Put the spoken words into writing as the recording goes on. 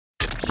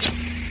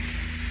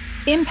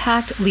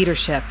Impact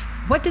leadership.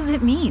 What does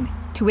it mean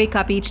to wake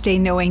up each day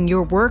knowing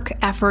your work,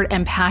 effort,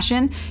 and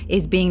passion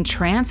is being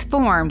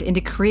transformed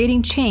into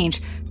creating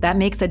change that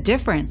makes a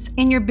difference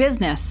in your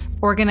business,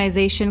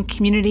 organization,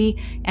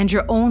 community, and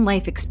your own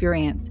life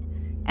experience?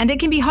 And it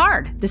can be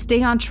hard to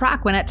stay on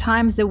track when at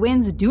times the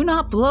winds do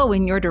not blow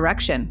in your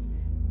direction.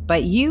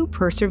 But you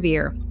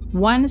persevere,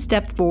 one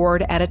step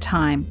forward at a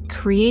time,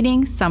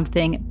 creating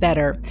something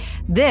better.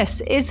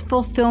 This is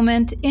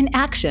fulfillment in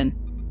action.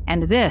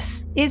 And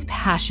this is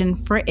Passion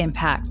for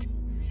Impact.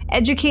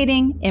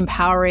 Educating,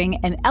 empowering,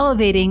 and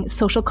elevating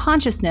social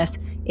consciousness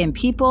in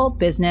people,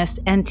 business,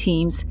 and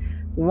teams,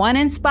 one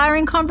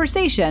inspiring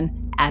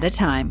conversation at a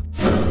time.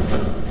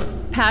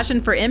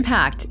 Passion for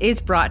Impact is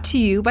brought to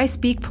you by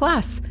Speak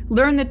Plus.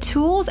 Learn the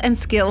tools and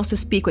skills to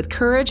speak with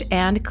courage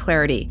and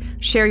clarity.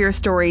 Share your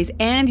stories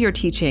and your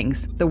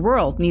teachings. The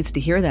world needs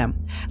to hear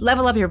them.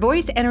 Level up your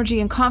voice,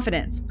 energy, and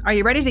confidence. Are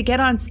you ready to get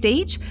on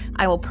stage?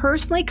 I will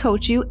personally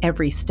coach you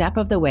every step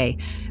of the way.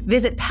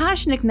 Visit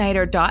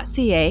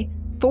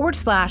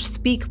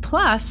passionigniter.ca/Speak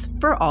Plus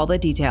for all the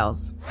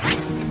details.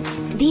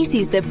 This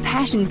is the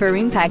Passion for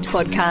Impact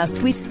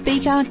podcast with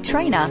speaker,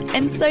 trainer,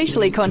 and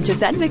socially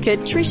conscious advocate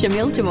Trisha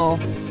Miltimore.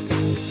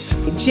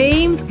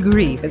 James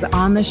Grieve is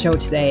on the show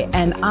today,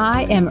 and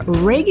I am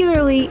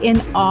regularly in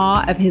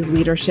awe of his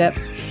leadership,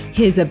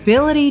 his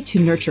ability to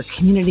nurture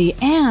community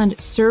and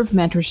serve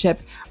mentorship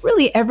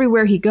really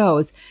everywhere he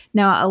goes.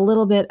 Now, a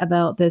little bit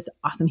about this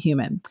awesome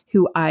human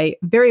who I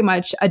very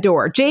much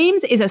adore.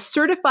 James is a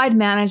certified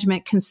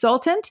management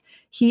consultant.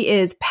 He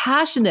is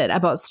passionate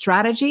about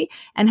strategy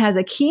and has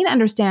a keen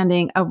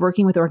understanding of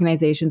working with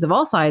organizations of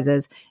all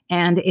sizes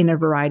and in a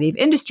variety of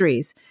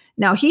industries.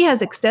 Now, he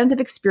has extensive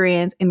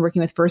experience in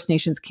working with First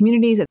Nations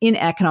communities in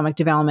economic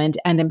development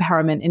and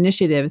empowerment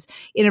initiatives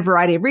in a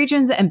variety of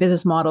regions and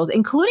business models,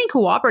 including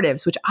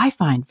cooperatives, which I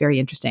find very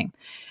interesting.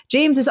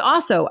 James is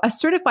also a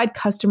certified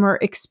customer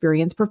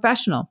experience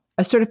professional,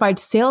 a certified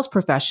sales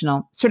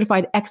professional,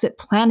 certified exit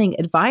planning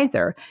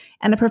advisor,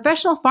 and a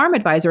professional farm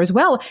advisor as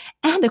well,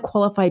 and a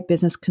qualified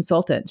business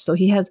consultant. So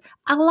he has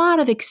a lot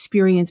of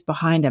experience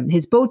behind him.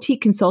 His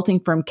boutique consulting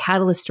firm,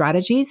 Catalyst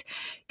Strategies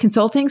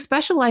Consulting,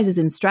 specializes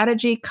in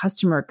strategy,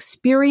 customer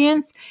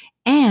experience,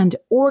 and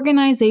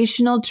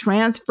organizational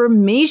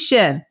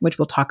transformation, which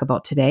we'll talk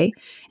about today.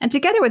 And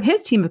together with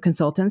his team of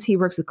consultants, he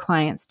works with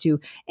clients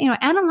to,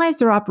 analyze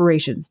their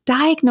operations,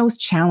 diagnose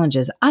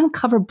challenges,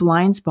 uncover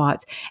blind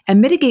spots, and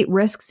mitigate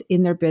risks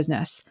in their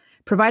business.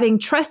 Providing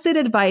trusted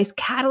advice,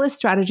 Catalyst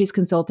Strategies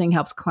Consulting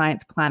helps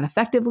clients plan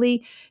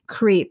effectively,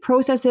 create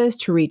processes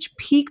to reach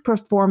peak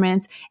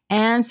performance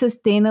and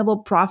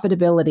sustainable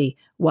profitability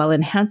while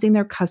enhancing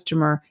their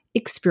customer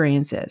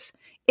experiences.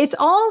 It's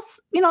all,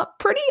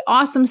 pretty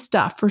awesome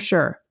stuff for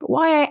sure. But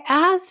why I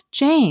asked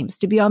James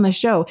to be on the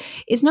show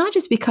is not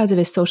just because of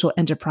his social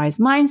enterprise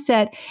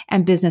mindset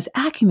and business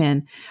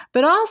acumen,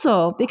 but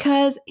also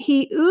because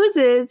he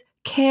oozes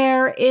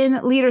care in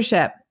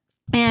leadership.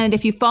 And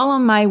if you follow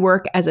my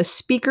work as a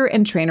speaker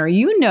and trainer,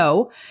 you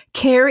know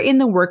care in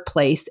the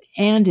workplace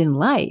and in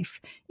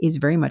life is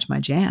very much my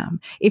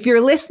jam. If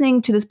you're listening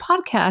to this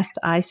podcast,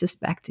 I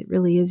suspect it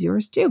really is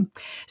yours too.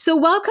 So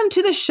welcome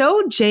to the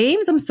show,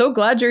 James. I'm so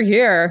glad you're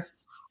here.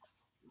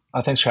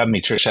 Thanks for having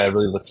me, Trisha. I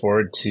really look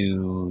forward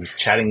to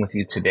chatting with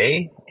you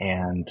today.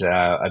 And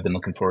I've been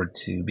looking forward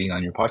to being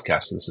on your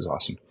podcast. So this is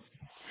awesome.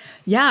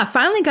 Yeah,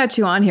 finally got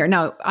you on here.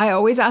 Now, I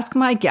always ask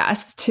my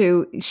guests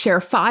to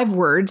share 5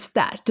 words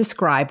that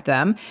describe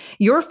them.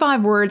 Your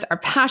 5 words are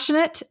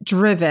passionate,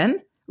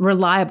 driven,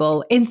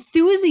 reliable,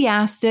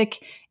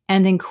 enthusiastic,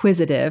 and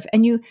inquisitive.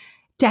 And you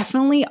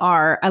definitely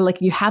are,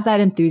 you have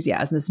that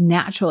enthusiasm, this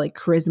natural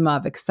charisma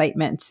of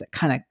excitement that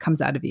kind of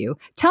comes out of you.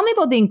 Tell me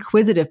about the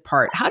inquisitive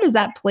part. How does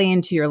that play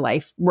into your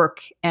life,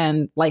 work,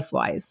 and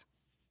life-wise?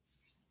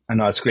 I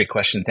know, it's a great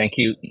question. Thank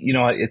you.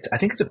 I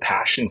think it's a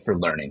passion for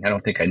learning. I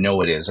don't think I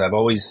know it is. I've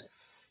always,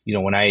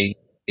 when I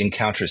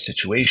encounter a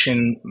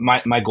situation,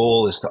 my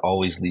goal is to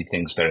always leave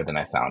things better than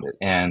I found it.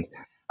 And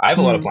I have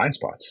a lot of blind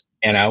spots,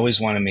 and I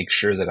always want to make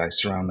sure that I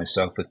surround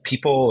myself with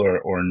people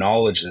or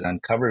knowledge that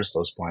uncovers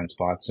those blind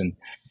spots. And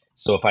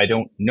so if I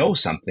don't know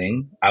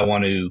something, I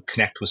want to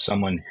connect with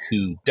someone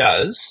who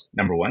does,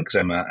 number one, because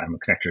I'm a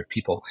connector of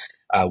people,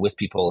 with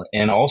people,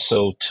 and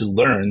also to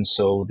learn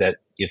so that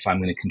if I'm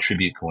going to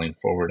contribute going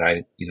forward,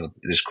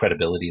 there's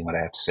credibility in what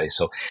I have to say.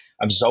 So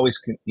I'm just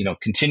always,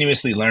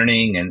 continuously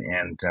learning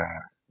and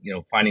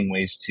finding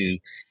ways to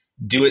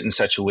do it in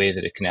such a way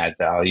that it can add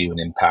value and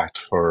impact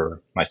for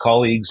my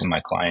colleagues and my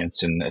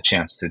clients, and a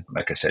chance to,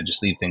 like I said,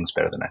 just leave things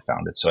better than I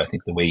found it. So I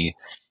think the way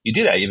you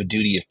do that, you have a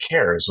duty of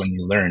care, is when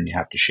you learn, you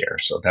have to share.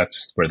 So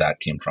that's where that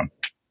came from.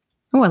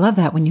 Oh, I love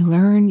that. When you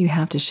learn, you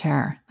have to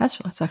share.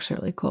 That's actually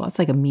really cool. It's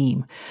like a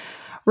meme.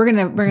 We're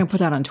gonna put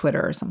that on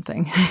Twitter or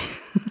something.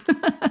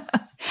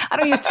 I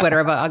don't use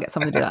Twitter, but I'll get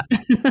someone to do that.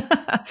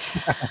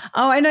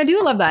 Oh, and I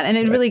do love that. And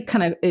it really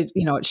kind of,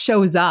 it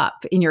shows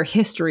up in your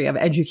history of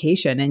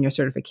education and your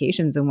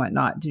certifications and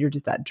whatnot. You're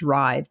just that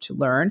drive to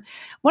learn.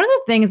 One of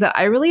the things that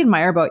I really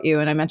admire about you,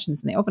 and I mentioned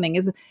this in the opening,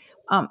 is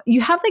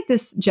you have like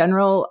this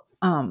general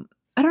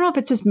I don't know if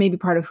it's just maybe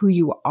part of who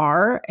you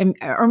are, and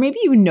or maybe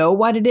you know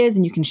what it is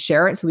and you can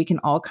share it so we can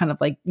all kind of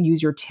like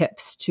use your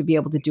tips to be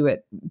able to do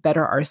it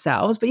better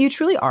ourselves. But you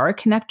truly are a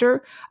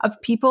connector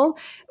of people.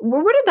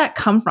 Where did that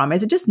come from?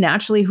 Is it just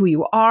naturally who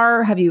you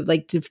are? Have you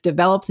like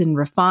developed and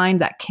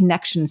refined that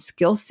connection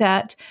skill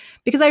set?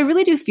 Because I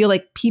really do feel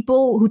like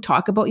people who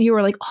talk about you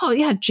are like, oh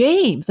yeah,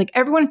 James. Like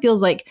everyone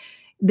feels like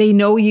they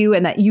know you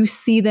and that you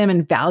see them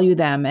and value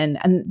them.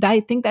 And I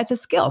think that's a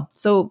skill.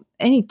 So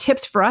any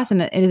tips for us?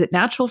 And is it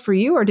natural for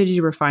you or did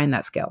you refine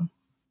that skill?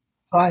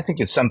 Well, I think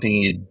it's something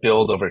you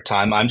build over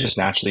time. I'm just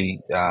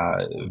naturally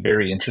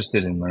very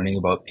interested in learning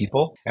about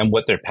people and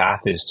what their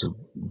path is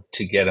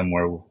to get them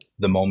where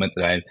the moment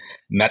that I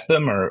met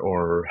them,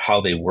 or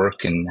how they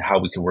work and how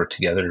we can work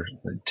together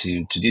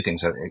to do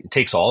things. It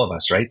takes all of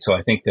us, right? So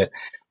I think that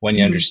when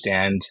you Mhm.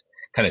 understand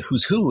kind of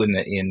who's who in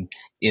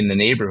the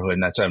neighborhood,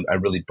 and that's I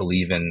really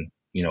believe in,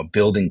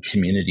 building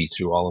community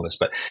through all of us.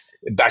 But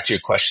back to your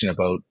question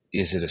about,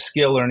 is it a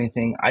skill or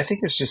anything? I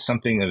think it's just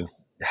something of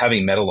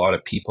having met a lot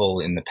of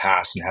people in the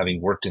past and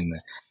having worked in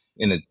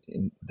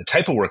the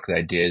type of work that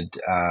I did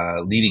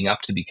leading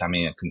up to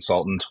becoming a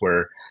consultant,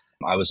 where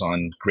I was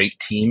on great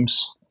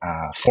teams,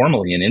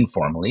 formally and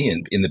informally,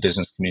 in the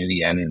business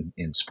community and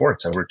in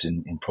sports. I worked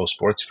in pro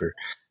sports for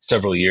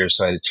several years,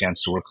 so I had a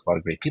chance to work with a lot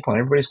of great people, and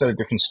everybody's got a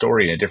different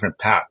story and a different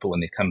path, but when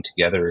they come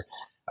together,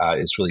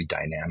 it's really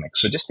dynamic.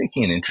 So just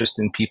taking an interest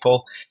in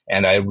people,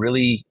 and I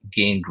really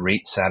gain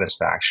great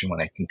satisfaction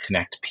when I can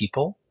connect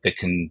people that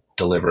can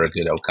deliver a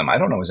good outcome. I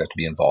don't always have to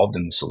be involved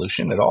in the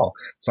solution at all.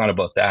 It's not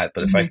about that.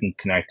 But if I Mhm. can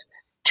connect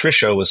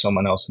Trisha with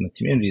someone else in the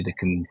community that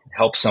can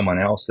help someone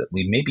else that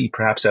we maybe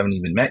perhaps haven't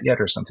even met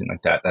yet or something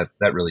like that,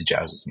 that really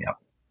jazzes me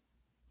up.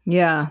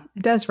 Yeah,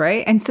 it does,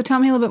 right? And so tell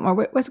me a little bit more.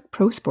 What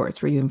pro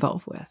sports were you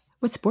involved with?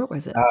 What sport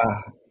was it?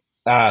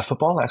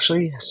 Football,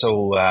 actually.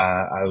 So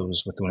I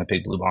was with the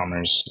Winnipeg Blue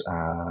Bombers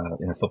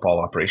in a football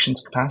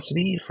operations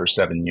capacity for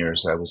 7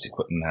 years. I was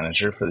equipment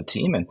manager for the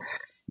team, and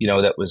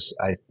that was,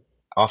 I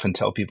often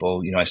tell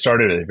people, I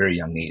started at a very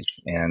young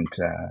age, and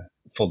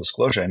full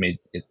disclosure, I made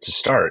it to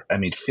start. I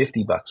made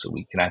 $50 a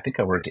week, and I think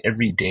I worked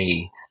every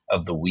day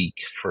of the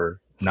week for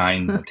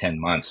 9 or 10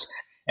 months.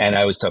 And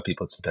I always tell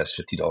people it's the best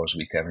 $50 a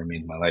week I ever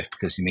made in my life,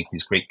 because you make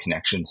these great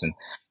connections, and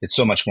it's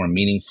so much more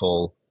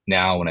meaningful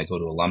now when I go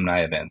to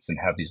alumni events and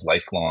have these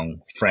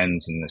lifelong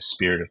friends in the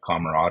spirit of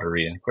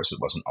camaraderie. And of course, it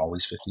wasn't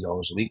always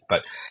 $50 a week,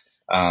 but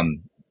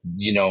um,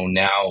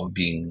 now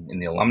being in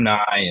the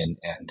alumni and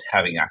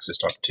having access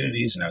to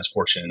opportunities, and I was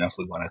fortunate enough,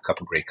 we won a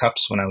couple Grey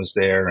Cups when I was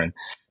there, and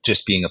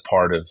just being a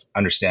part of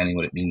understanding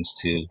what it means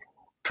to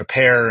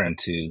prepare and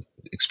to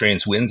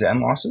experience wins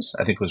and losses,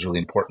 I think was really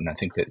important. I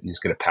think that you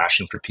just get a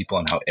passion for people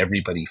and how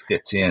everybody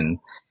fits in,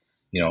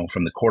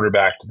 from the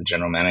quarterback to the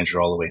general manager,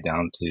 all the way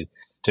down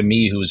to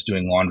me, who was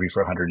doing laundry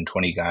for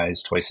 120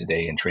 guys twice a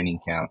day in training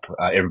camp.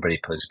 Everybody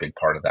plays a big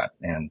part of that.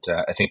 And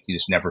I think you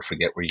just never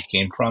forget where you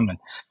came from, and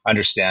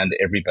understand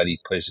everybody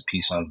plays a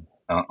piece on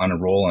a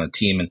role on a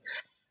team. And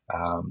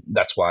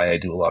that's why I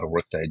do a lot of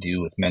work that I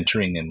do with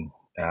mentoring and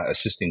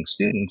assisting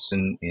students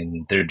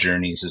in their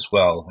journeys as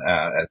well,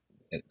 at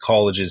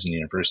colleges and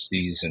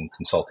universities and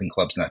consulting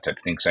clubs and that type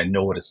of thing. Because I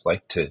know what it's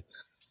like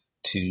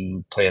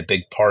to play a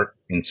big part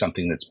in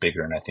something that's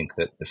bigger. And I think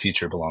that the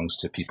future belongs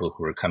to people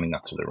who are coming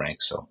up through the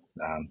ranks. So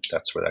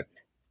that's where that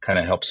kind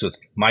of helps with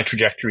my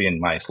trajectory and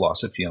my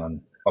philosophy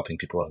on helping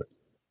people out.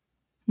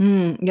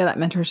 Yeah, that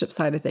mentorship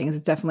side of things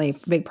is definitely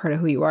a big part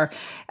of who you are.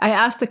 I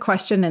asked the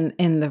question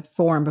in the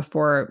forum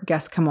before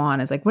guests come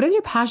on is like, what is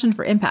your passion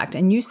for impact?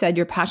 And you said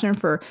your passion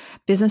for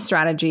business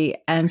strategy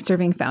and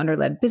serving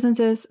founder-led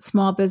businesses,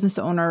 small business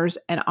owners,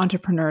 and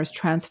entrepreneurs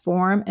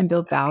transform and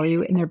build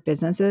value in their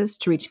businesses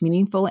to reach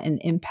meaningful and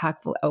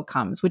impactful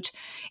outcomes, which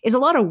is a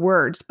lot of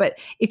words. But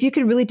if you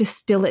could really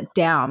distill it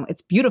down,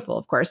 it's beautiful,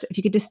 of course. If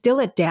you could distill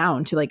it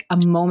down to like a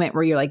moment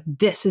where you're like,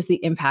 this is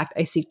the impact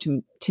I seek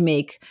to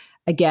make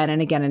again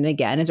and again and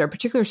again. Is there a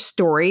particular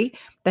story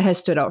that has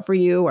stood out for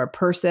you, or a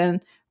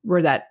person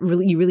where that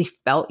really you really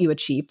felt you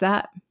achieved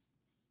that?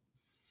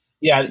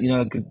 Yeah,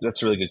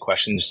 that's a really good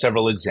question. There's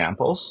several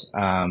examples.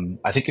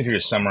 I think if you were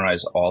to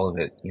summarize all of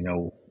it,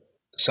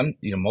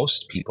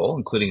 most people,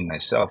 including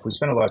myself, we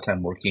spend a lot of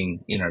time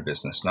working in our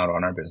business, not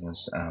on our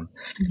business.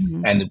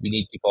 Mhm. And we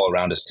need people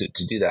around us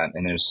to do that.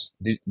 And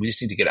we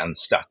just need to get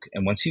unstuck.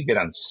 And once you get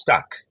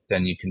unstuck,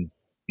 then you can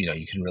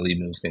really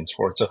move things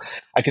forward. So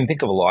I can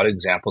think of a lot of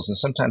examples, and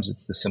sometimes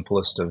it's the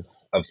simplest of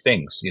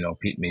things.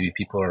 Maybe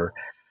people are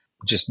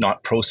just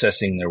not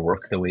processing their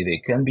work the way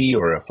they can be,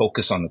 or a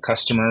focus on the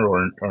customer,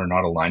 or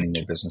not aligning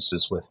their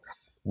businesses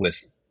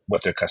with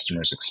what their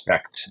customers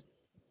expect.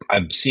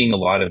 I'm seeing a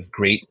lot of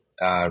great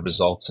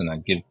results, and I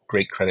give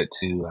great credit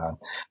to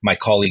my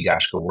colleague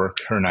Ashka Work.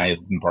 Her and I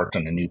have embarked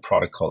on a new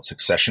product called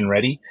Succession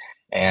Ready,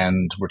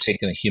 and we're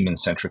taking a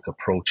human-centric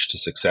approach to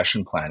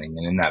succession planning.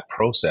 And in that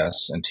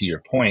process, and to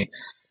your point,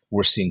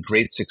 we're seeing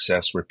great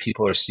success where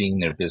people are seeing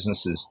their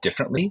businesses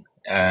differently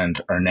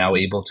and are now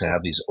able to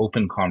have these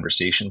open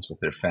conversations with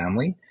their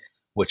family,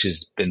 which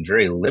has been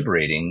very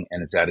liberating,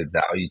 and it's added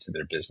value to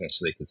their business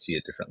so they could see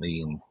it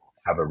differently.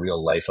 have a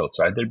real life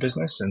outside their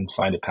business and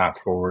find a path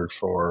forward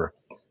for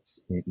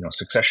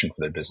succession for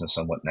their business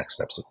and what next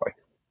steps look like.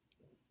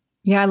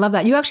 Yeah, I love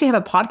that. You actually have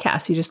a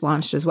podcast you just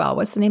launched as well.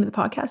 What's the name of the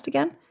podcast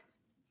again?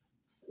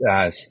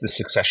 It's the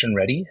Succession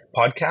Ready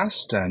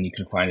podcast, and you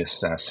can find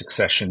us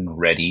Succession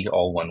Ready,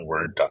 all one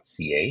word,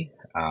 .ca.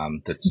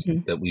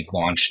 That we've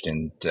launched,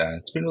 and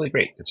it's been really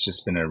great. It's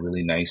just been a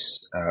really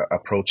nice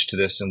approach to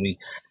this, and we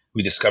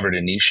discovered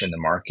a niche in the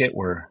market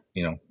where,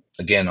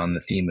 again, on the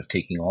theme of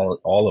taking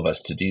all of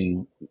us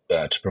to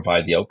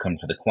provide the outcome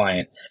for the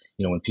client.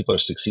 When people are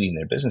succeeding in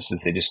their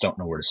businesses, they just don't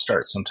know where to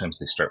start. Sometimes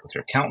they start with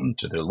their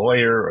accountant or their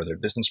lawyer or their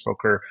business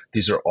broker.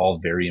 These are all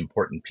very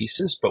important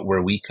pieces, but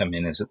where we come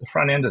in is at the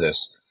front end of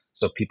this,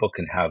 so people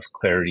can have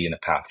clarity and a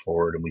path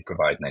forward, and we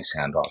provide nice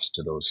handoffs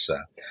to those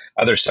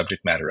other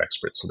subject matter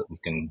experts so that we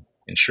can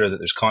ensure that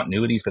there's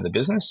continuity for the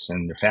business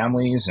and their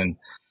families and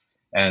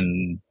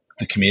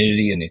the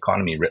community and the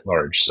economy writ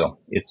large. So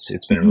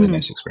it's been a really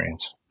nice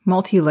experience.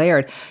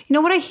 Multi-layered.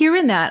 What I hear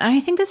in that, and I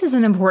think this is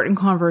an important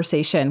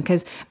conversation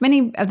because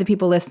many of the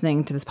people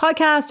listening to this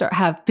podcast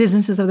have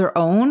businesses of their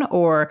own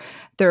or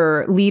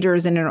they're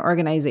leaders in an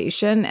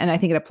organization. And I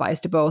think it applies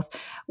to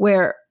both,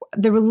 where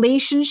the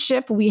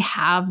relationship we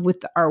have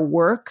with our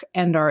work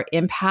and our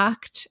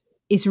impact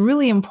is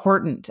really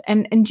important.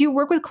 And do you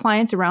work with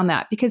clients around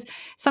that? Because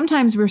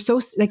sometimes we're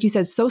so, like you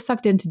said, so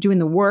sucked into doing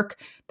the work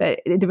that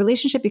the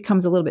relationship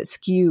becomes a little bit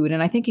skewed.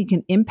 And I think it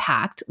can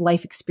impact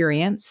life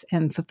experience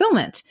and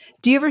fulfillment.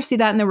 Do you ever see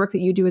that in the work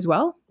that you do as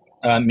well?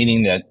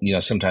 Meaning that,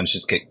 sometimes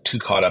just get too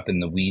caught up in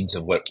the weeds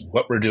of what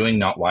we're doing,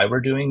 not why we're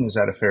doing. Is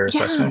that a fair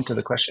assessment to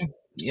the question?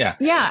 Yeah.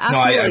 Yeah,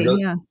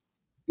 absolutely.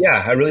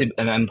 I really,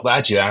 and I'm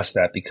glad you asked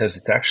that, because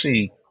it's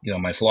actually,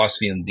 my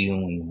philosophy in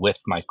dealing with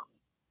my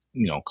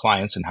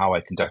clients and how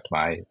I conduct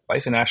my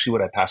life, and actually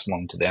what I pass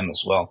along to them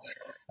as well.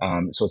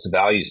 So it's a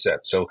value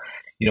set. So,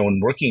 when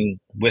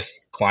working with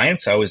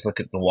clients, I always look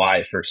at the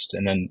why first,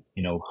 and then,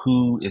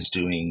 who is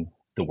doing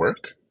the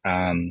work,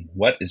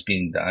 what is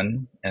being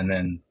done, and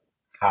then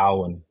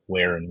how and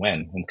where and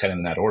when, and kind of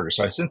in that order.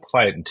 So I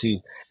simplify it into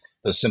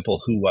those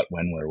simple who, what,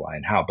 when, where, why,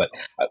 and how. But,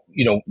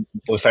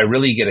 if I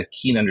really get a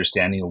keen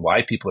understanding of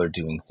why people are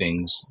doing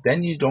things,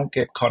 then you don't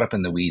get caught up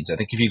in the weeds. I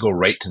think if you go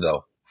right to the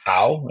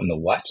how and the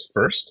what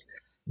first,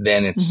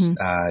 then it's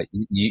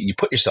you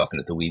put yourself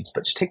into the weeds,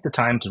 but just take the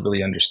time to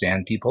really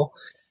understand people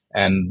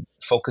and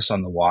focus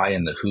on the why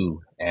and the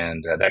who.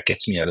 And that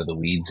gets me out of the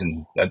weeds.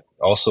 And that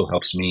also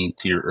helps me,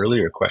 to your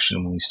earlier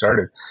question when we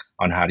started,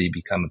 on how do you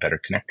become a better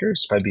connector?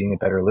 It's by being a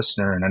better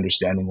listener and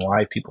understanding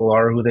why people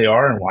are who they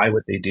are and why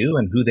what they do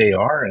and who they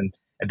are. And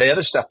the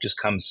other stuff just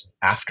comes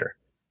after.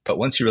 But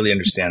once you really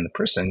understand the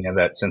person, you have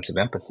that sense of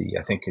empathy.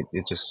 I think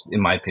it just, in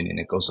my opinion,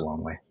 it goes a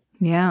long way.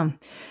 Yeah.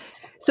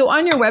 So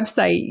on your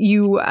website,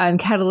 you on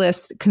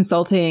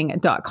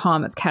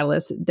catalystconsulting.com, it's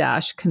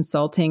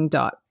catalyst-consulting.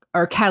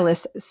 Or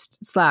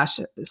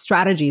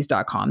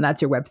catalyst/strategies.com.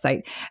 That's your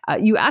website.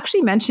 You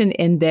actually mentioned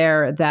in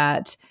there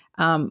that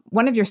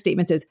one of your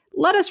statements is,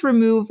 let us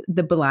remove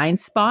the blind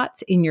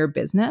spots in your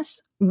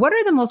business. What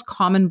are the most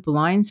common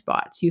blind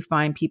spots you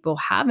find people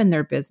have in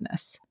their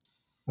business?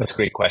 That's a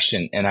great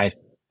question. And I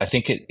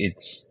think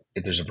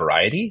there's a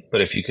variety,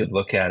 but if you could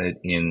look at it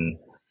in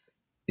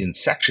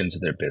sections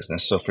of their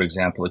business. So for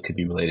example, it could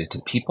be related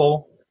to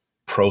people,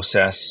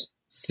 process,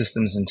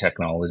 systems and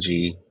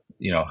technology,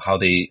 how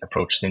they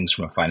approach things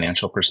from a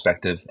financial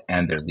perspective,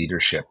 and their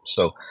leadership.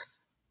 So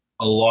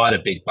a lot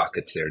of big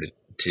buckets there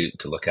to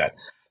look at.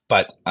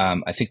 But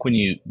I think when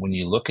you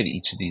look at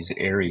each of these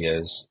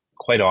areas,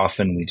 quite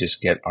often we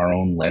just get our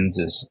own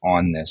lenses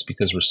on this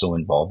because we're so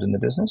involved in the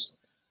business.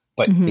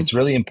 But it's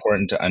really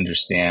important to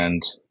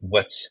understand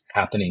what's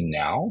happening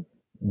now,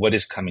 what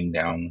is coming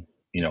down,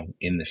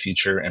 in the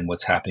future, and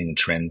what's happening in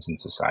trends in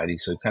society.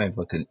 So kind of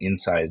look at an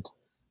inside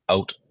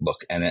out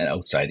look and an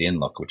outside in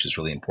look, which is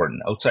really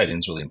important. Outside in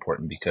is really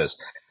important because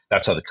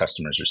that's how the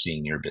customers are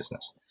seeing your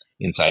business.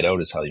 Inside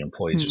out is how your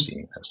employees are seeing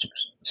your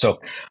customers.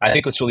 So I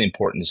think what's really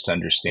important is to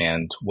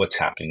understand what's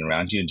happening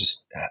around you and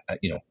just,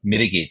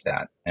 mitigate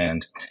that.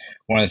 And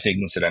one of the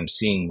things that I'm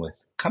seeing with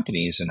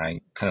companies, and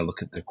I kind of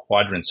look at the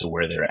quadrants of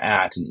where they're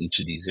at in each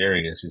of these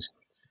areas, is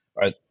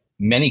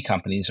many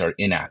companies are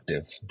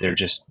inactive. They're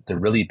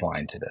really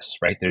blind to this,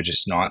 right? They're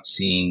just not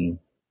seeing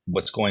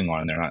what's going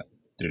on. They're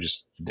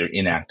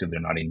inactive. They're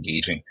not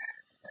engaging.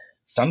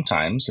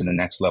 Sometimes, in the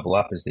next level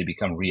up, is they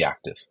become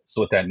reactive. So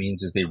what that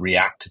means is they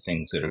react to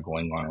things that are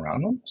going on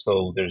around them.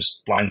 So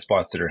there's blind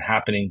spots that are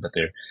happening, but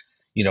they're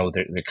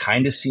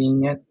kind of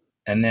seeing it.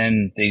 And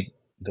then the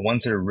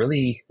companies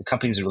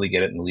that really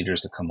get it, and the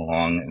leaders that come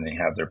along and they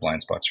have their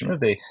blind spots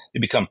removed, they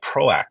become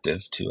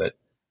proactive to it.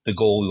 The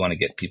goal we want to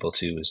get people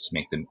to is to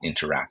make them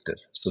interactive.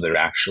 So they're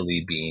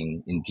actually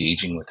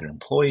engaging with their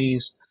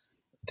employees,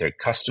 their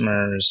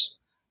customers,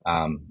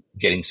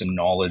 getting some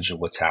knowledge of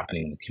what's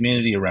happening in the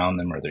community around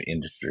them or their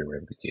industry or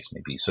whatever the case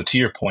may be. So to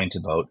your point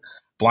about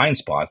blind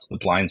spots, the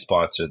blind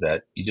spots are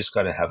that you just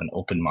got to have an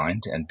open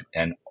mind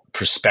and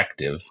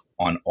perspective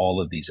on all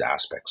of these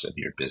aspects of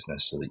your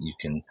business so that you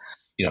can,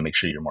 make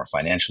sure you're more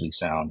financially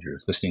sound, you're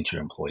listening to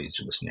your employees,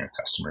 you're listening to your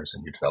customers,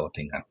 and you're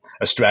developing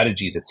a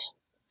strategy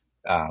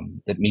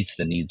that meets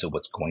the needs of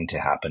what's going to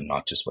happen,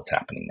 not just what's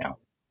happening now.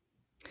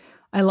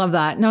 I love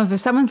that. Now, if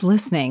someone's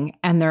listening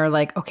and they're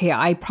like, okay,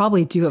 I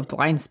probably do have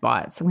blind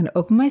spots, I'm going to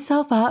open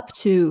myself up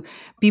to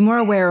be more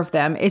aware of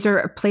them. Is there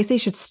a place they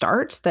should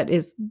start that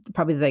is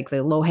probably like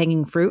the low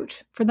hanging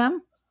fruit for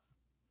them?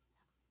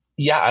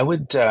 Yeah, I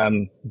would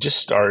just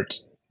start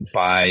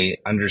by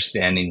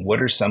understanding what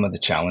are some of the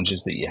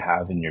challenges that you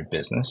have in your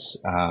business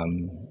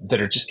that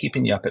are just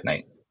keeping you up at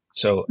night.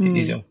 So,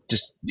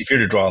 just if you're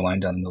to draw a line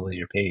down the middle of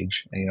your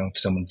page, if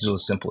someone's doing a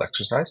simple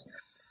exercise,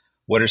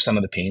 what are some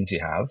of the pains you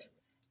have?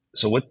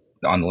 So what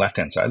on the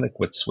left-hand side, like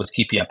what's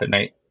keeping you up at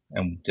night?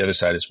 And the other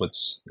side is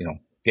what's,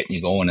 getting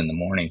you going in the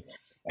morning.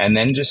 And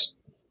then just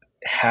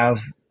have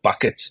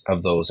buckets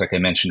of those, like I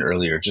mentioned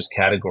earlier, just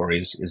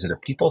categories. Is it a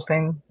people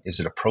thing? Is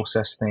it a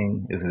process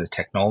thing? Is it a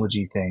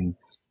technology thing?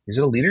 Is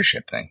it a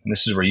leadership thing? And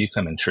this is where you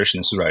come in, Trish, and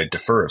this is where I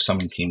defer. If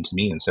someone came to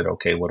me and said,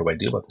 okay, what do I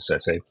do about this?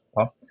 I'd say,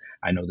 well,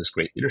 I know this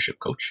great leadership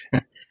coach,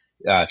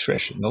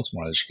 Trish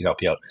Miltimore, she could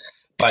help you out.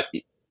 But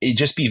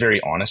just be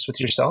very honest with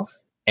yourself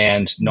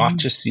and not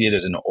just see it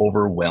as an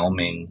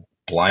overwhelming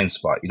blind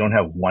spot. You don't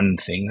have one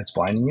thing that's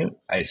blinding you.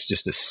 It's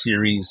just a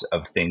series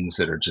of things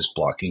that are just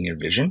blocking your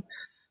vision.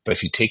 But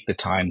if you take the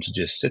time to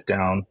just sit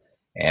down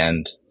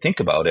and think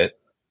about it,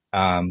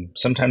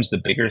 sometimes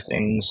the bigger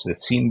things that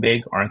seem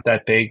big aren't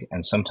that big.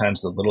 And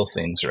sometimes the little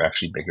things are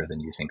actually bigger than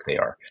you think they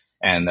are.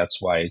 And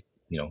that's why,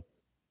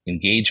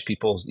 engage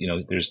people.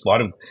 There's a lot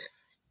of,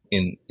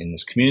 in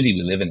this community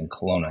we live in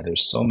Kelowna,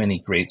 there's so many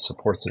great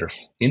supports that are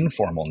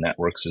informal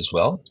networks as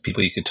well.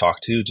 People you could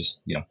talk to,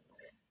 just, you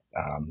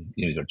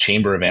go to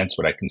chamber events,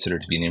 what I consider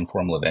to be an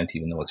informal event,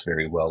 even though it's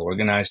very well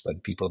organized by the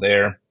people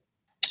there.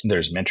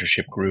 There's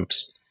mentorship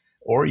groups,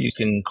 or you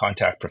can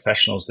contact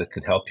professionals that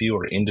could help you,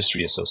 or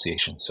industry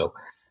associations. So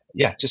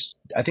yeah,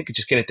 I think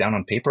just get it down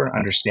on paper,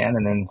 understand,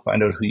 and then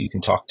find out who you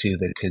can talk to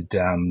that could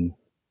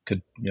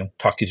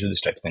talk you through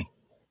this type of thing.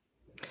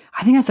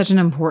 I think that's such an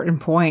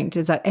important point,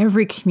 is that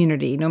every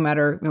community, no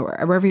matter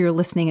wherever you're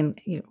listening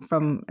and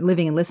from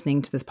living and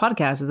listening to this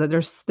podcast, is that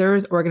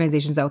there's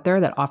organizations out there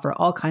that offer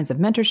all kinds of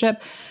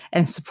mentorship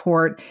and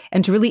support,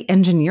 and to really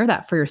engineer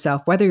that for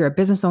yourself, whether you're a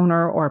business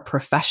owner or a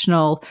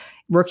professional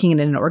working in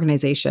an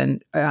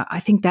organization. I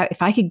think that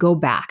if I could go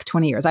back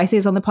 20 years, I say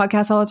this on the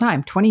podcast all the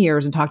time, 20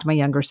 years and talk to my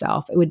younger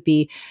self, it would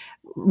be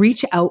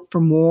reach out for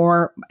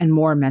more and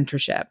more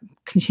mentorship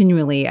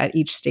continually at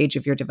each stage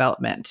of your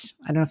development.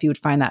 I don't know if you would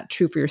find that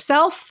true for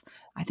yourself.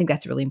 I think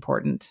that's really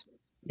important.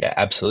 Yeah,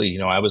 absolutely.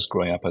 I was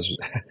growing up, I was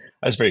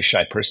a very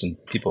shy person.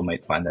 People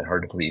might find that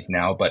hard to believe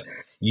now, but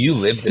you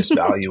live this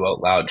value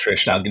out loud,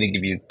 Trish. Now I'm going to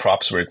give you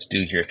props where it's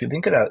due here. If you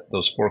think of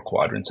those 4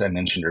 quadrants I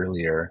mentioned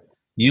earlier,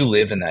 you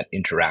live in that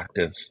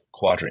interactive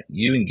quadrant.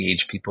 You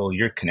engage people,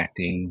 you're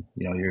connecting,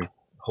 you're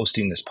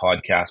hosting this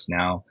podcast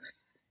now.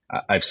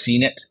 I've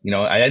seen it.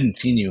 I hadn't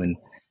seen you in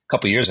a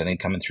couple of years, I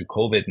think, coming through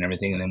COVID and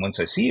everything. And then once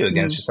I see you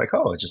again, it's just like,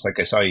 it's just like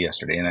I saw you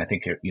yesterday. And I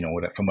think,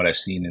 from what I've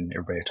seen, and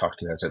everybody I talk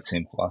to has that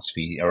same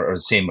philosophy or the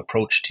same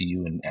approach to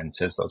you and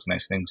says those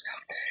nice things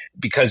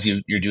because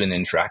you're doing it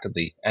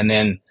interactively. And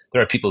then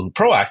there are people who are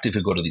proactive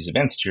who go to these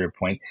events, to your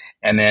point.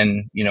 And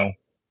then,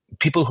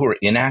 people who are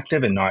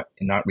inactive and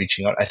not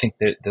reaching out. I think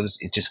that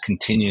it just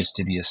continues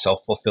to be a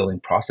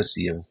self-fulfilling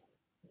prophecy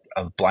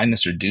of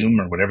blindness or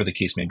doom or whatever the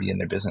case may be in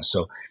their business.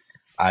 So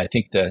I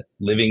think that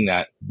living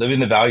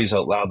the values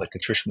out loud, like a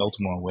Trish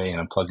Miltimore way, and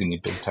I'm plugging you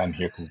big time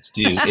here because it's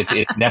due.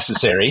 It's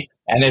necessary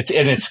and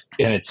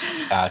it's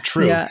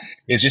true. Yeah.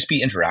 Is just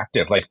be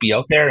interactive, like be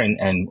out there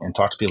and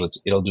talk to people.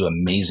 It'll do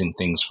amazing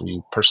things for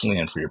you personally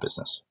and for your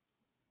business.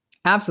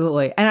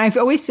 Absolutely. And I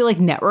always feel like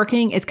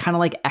networking is kind of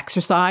like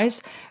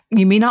exercise.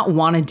 You may not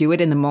want to do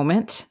it in the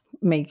moment.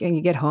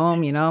 You get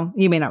home, you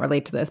may not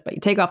relate to this, but you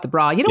take off the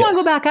bra. You don't want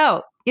to go back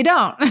out. You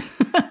don't.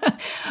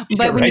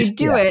 But when you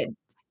do it,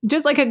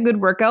 just like a good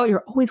workout,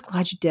 you're always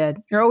glad you did.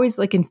 You're always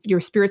like your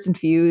spirit's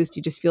infused.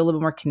 You just feel a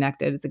little bit more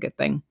connected. It's a good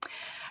thing.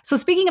 So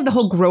speaking of the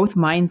whole growth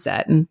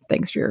mindset, and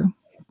thanks for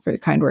your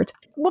kind words,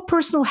 what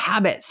personal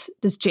habits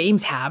does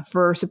James have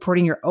for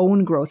supporting your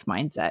own growth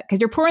mindset? Because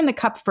you're pouring the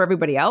cup for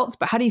everybody else,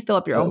 but how do you fill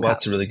up your own cup?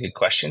 That's a really good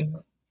question.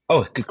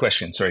 Oh, good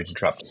question. Sorry to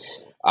interrupt.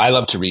 I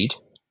love to read,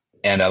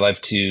 and I love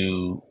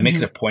to make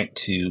it a point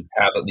to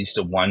have at least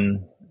a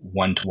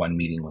one-to-one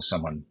meeting with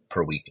someone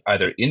per week,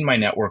 either in my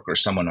network or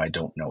someone I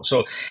don't know.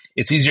 So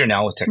it's easier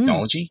now with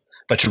technology,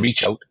 but to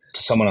reach out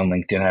to someone on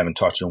LinkedIn I haven't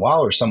talked to in a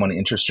while, or someone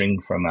interesting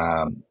from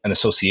an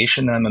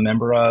association I'm a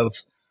member of,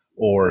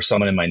 or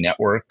someone in my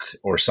network,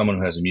 or someone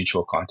who has a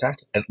mutual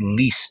contact, at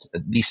least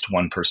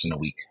one person a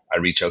week I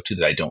reach out to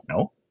that I don't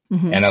know.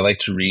 And I like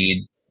to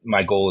read.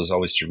 My goal is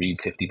always to read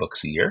 50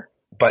 books a year,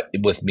 but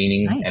with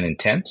meaning and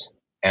intent.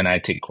 And I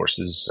take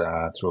courses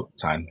throughout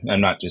time.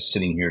 I'm not just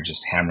sitting here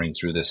just hammering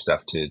through this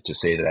stuff to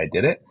say that I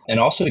did it. And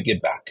also to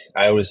give back.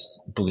 I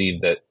always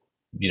believe that,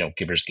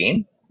 givers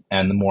gain.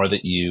 And the more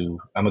that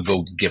I'm a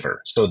go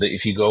giver. So that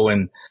if you go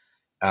and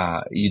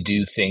you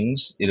do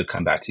things, it'll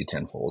come back to you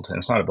tenfold. And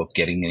it's not about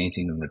getting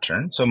anything in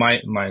return. So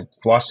my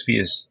philosophy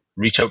is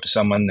reach out to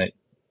someone that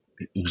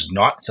who's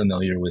not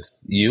familiar with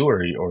you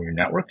or your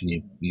network,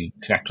 and you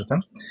connect with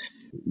them,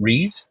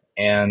 read,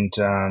 and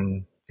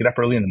get up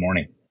early in the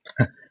morning.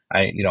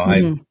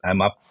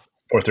 I'm up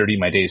 4:30,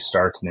 my day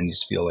starts, and then you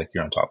just feel like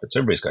you're on top of it. So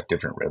everybody's got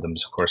different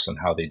rhythms, of course, on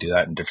how they do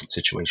that in different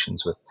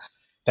situations with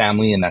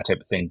family and that type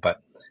of thing.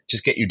 But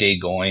just get your day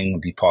going,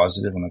 be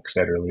positive. And like I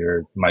said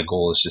earlier, my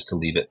goal is just to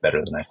leave it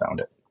better than I found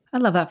it. I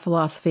love that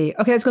philosophy.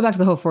 Okay, let's go back to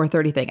the whole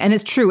 4:30 thing. And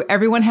it's true,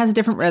 everyone has a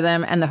different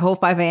rhythm, and the whole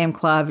 5 a.m.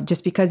 club,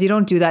 just because you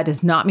don't do that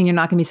does not mean you're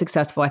not going to be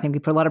successful. I think we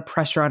put a lot of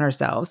pressure on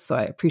ourselves. So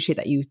I appreciate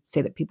that you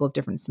say that people have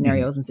different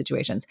scenarios and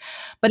situations.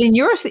 But in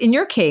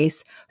your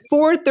case,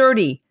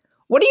 4:30,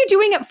 what are you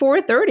doing at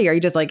 4:30? Are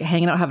you just like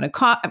hanging out, having a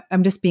coffee?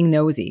 I'm just being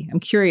nosy. I'm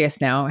curious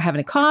now.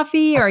 Having a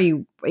coffee? Are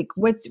you like,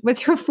 what's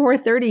your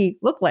 4:30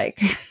 look like?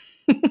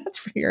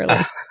 That's pretty early.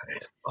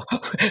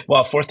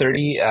 Well,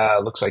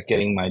 4:30 looks like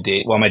getting my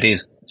day. Well, my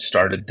day's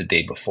started the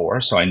day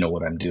before, so I know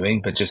what I'm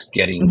doing, but just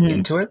getting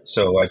into it.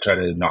 So I try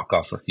to knock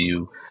off a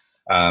few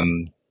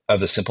of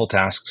the simple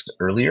tasks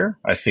earlier.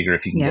 I figure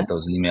if you can get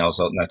those emails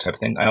out and that type of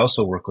thing. I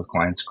also work with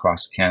clients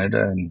across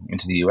Canada and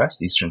into the US,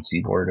 the eastern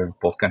seaboard of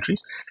both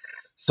countries.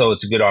 So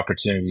it's a good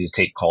opportunity to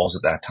take calls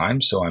at that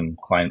time. So I'm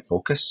client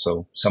focused.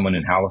 So someone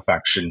in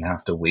Halifax shouldn't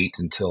have to wait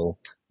until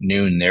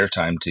noon their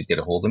time to get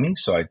a hold of me.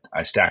 So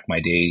I stack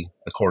my day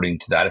according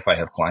to that if I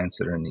have clients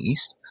that are in the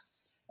East.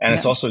 And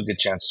it's also a good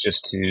chance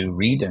just to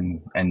read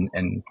and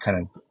kind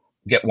of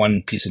get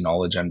one piece of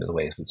knowledge under the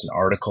way, if it's an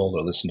article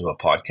or listen to a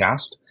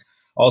podcast.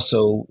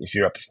 Also, if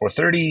you're up at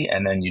 4:30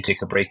 and then you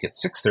take a break at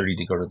 6:30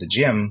 to go to the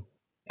gym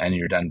and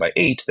you're done by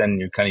 8, then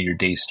your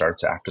day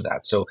starts after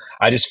that. So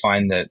I just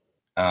find that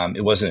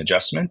it was an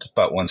adjustment,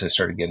 but once I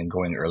started getting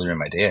going earlier in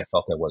my day, I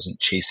felt I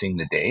wasn't chasing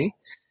the day.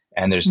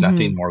 And there's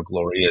nothing more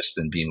glorious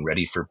than being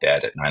ready for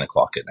bed at 9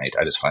 o'clock at night.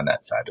 I just find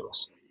that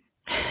fabulous.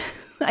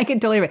 I can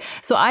totally relate.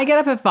 So I get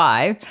up at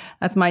 5.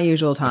 That's my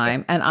usual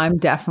time. And I'm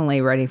definitely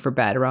ready for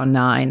bed around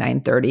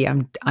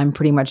 9:30. I'm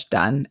pretty much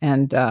done.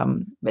 And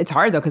it's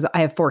hard though, because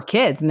I have 4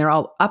 kids and they're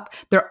all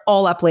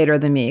up later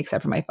than me,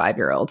 except for my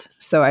 5-year-old.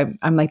 So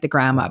I'm like the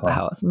grandma of the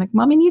house. I'm like,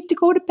 Mommy needs to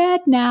go to bed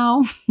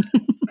now.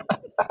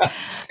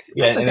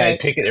 Yeah, and I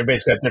take it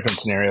everybody's got different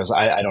scenarios.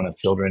 I don't have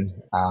children,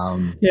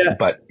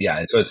 but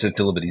yeah, so it's a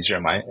little bit easier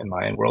in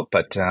my world.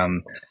 But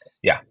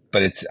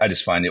I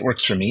just find it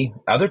works for me.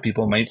 Other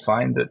people might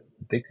find that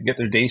they could get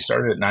their day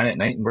started at 9 at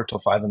night and work till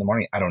 5 in the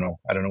morning. I don't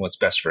know what's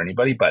best for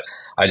anybody, but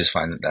I just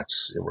find that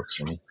it works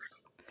for me.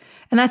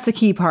 And that's the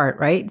key part,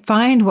 right?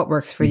 Find what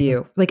works for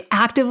you. Like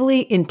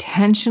actively,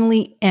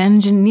 intentionally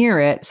engineer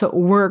it so it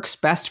works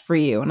best for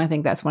you. And I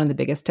think that's one of the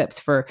biggest tips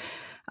for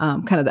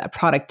kind of that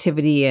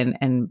productivity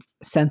and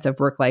sense of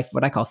work life,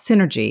 what I call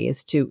synergy,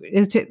 is to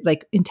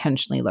like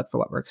intentionally look for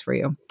what works for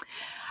you.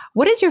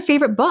 What is your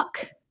favorite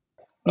book?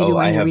 Maybe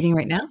one you're reading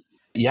right now?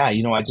 Yeah,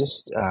 I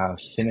just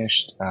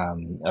finished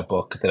a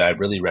book that I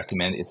really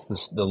recommend.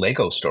 It's the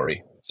Lego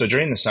story. So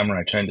during the summer,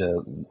 I tried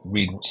to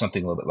read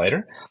something a little bit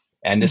lighter,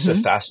 and this is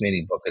a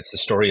fascinating book. It's the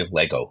story of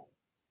Lego.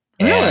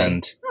 Really?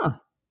 And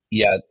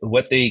yeah,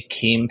 what they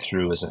came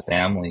through as a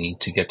family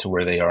to get to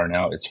where they are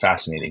now, it's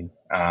fascinating.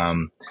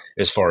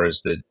 As far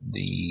as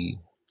the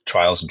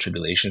trials and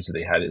tribulations that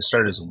they had, it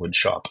started as a wood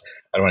shop.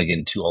 I don't want to get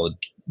into all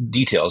the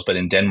details, but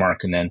in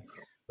Denmark, and then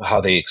how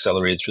they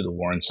accelerated through the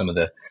war and some of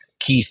the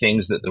key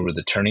things that there were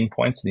the turning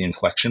points, the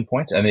inflection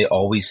points, and they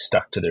always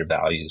stuck to their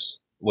values,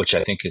 which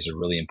I think is a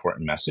really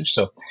important message.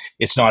 So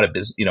it's not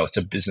it's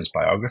a business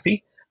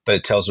biography, but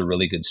it tells a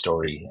really good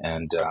story.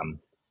 And,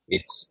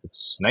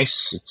 it's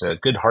nice. It's a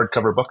good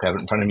hardcover book. I have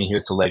it in front of me here.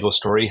 It's a Lego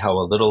story, how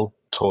a little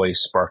toy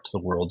sparked the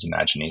world's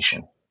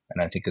imagination.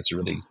 And I think it's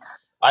really,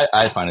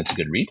 I find it's a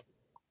good read.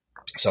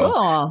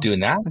 So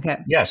doing that. Okay.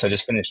 Yeah. So I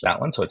just finished that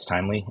one. So it's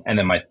timely. And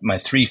then my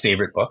 3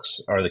 favorite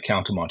books are The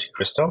Count of Monte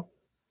Cristo,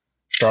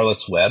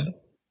 Charlotte's Web,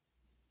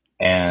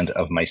 and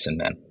Of Mice and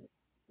Men.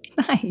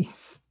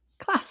 Nice.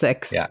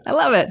 Classics. Yeah. I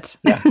love it.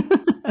 Yeah.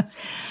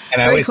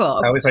 And I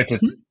always like to,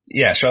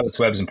 Charlotte's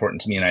Web is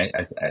important to me. And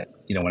I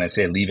when I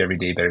say I leave every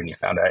day better than you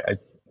found, I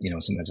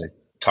sometimes I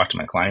talk to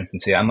my clients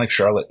and say, I'm like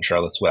Charlotte and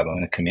Charlotte's Web. I'm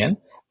going to come in.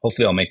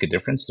 Hopefully I'll make a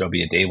difference. There'll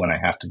be a day when I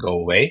have to go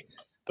away,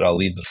 but I'll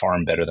leave the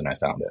farm better than I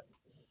found it.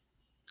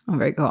 Oh,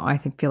 very cool. I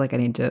feel like I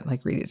need to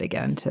read it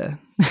again to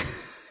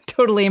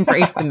totally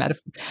embrace the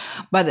metaphor.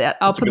 But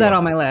I'll put that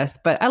on my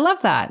list. But I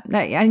love that.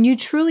 And you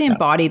truly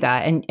embody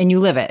that and you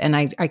live it. And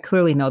I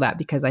clearly know that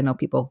because I know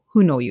people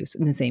who know you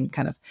in the same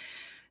kind of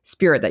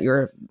spirit that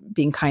you're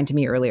being kind to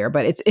me earlier.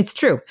 But it's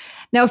true.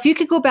 Now, if you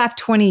could go back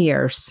 20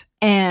 years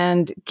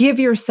and give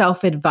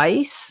yourself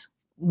advice,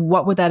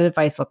 what would that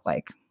advice look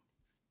like?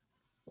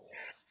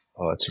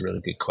 Oh, that's a really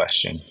good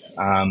question.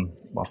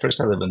 Well, first,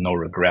 I live with no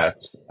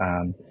regrets.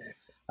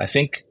 I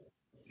think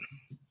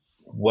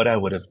what I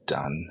would have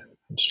done,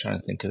 I'm just trying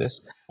to think of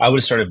this. I would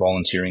have started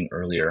volunteering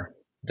earlier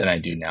than I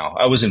do now.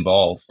 I was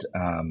involved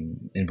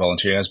in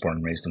volunteering. I was born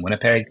and raised in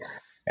Winnipeg,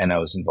 and I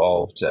was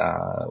involved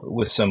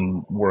with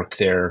some work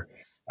there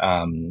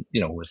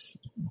with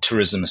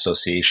tourism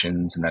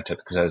associations and that type,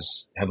 because I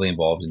was heavily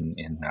involved in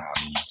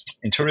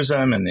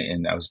tourism,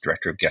 and I was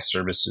director of guest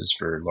services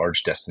for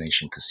large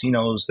destination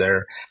casinos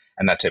there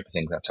and that type of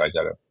thing. That's how I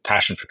got a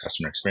passion for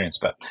customer experience.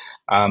 But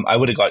I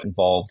would have got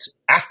involved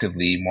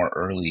actively more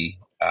early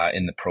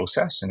in the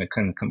process. And it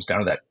kind of comes down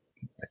to that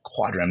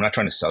quadrant. I'm not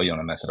trying to sell you on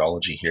a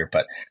methodology here,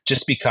 but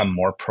just become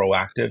more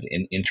proactive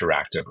and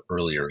interactive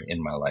earlier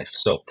in my life.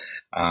 So,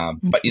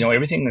 but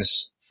everything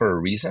is for a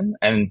reason.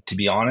 And to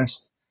be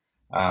honest,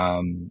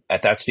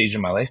 at that stage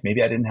in my life,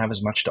 maybe I didn't have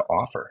as much to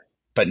offer,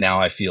 but now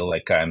I feel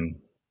like I'm,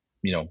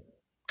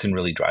 can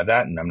really drive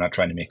that. And I'm not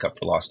trying to make up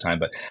for lost time,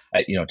 but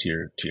to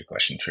your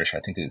question, Trish, I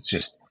think it's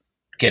just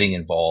getting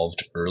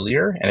involved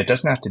earlier, and it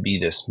doesn't have to be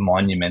this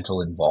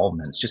monumental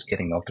involvement. It's just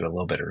getting out there a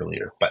little bit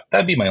earlier. But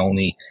that'd be my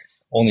only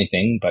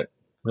thing, but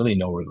really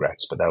no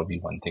regrets. But that would be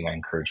one thing I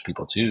encourage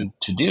people to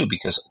do,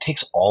 because it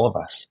takes all of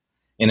us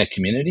in a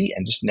community,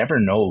 and just never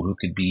know who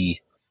could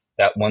be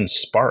that one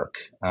spark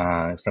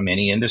from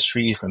any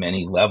industry, from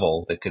any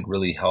level, that could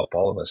really help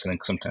all of us. I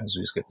think sometimes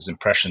we just get this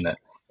impression that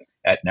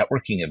at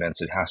networking events,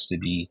 it has to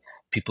be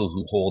people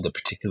who hold a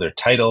particular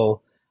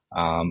title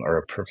or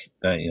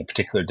a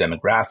particular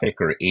demographic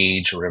or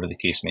age, or whatever the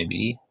case may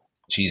be.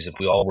 Geez, if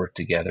we all work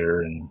together,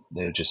 and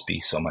there'd just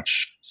be so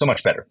much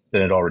better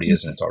than it already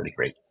is, and it's already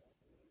great.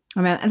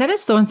 Oh man, that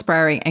is so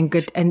inspiring and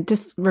good and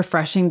just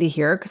refreshing to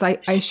hear, because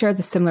I share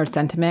the similar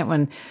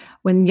sentiment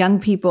when young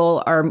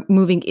people are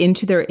moving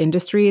into their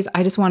industries.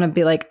 I just want to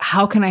be like,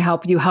 how can I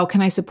help you? How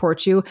can I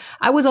support you?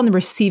 I was on the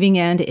receiving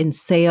end in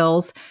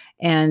sales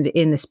and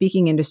in the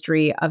speaking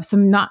industry of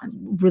some not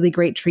really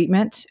great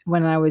treatment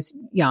when I was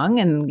young.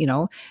 And,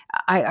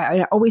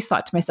 I always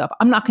thought to myself,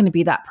 I'm not going to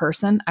be that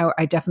person.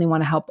 I definitely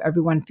want to help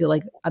everyone feel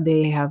like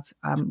they have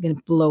going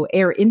to blow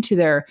air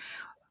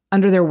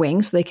under their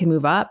wings so they can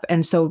move up.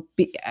 And so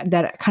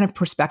that kind of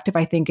perspective,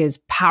 I think, is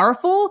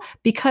powerful,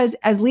 because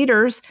as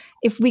leaders,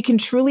 if we can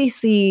truly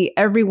see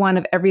everyone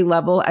of every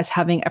level as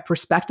having a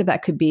perspective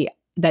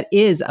that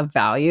is of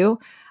value,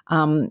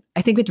 I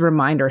think we have to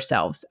remind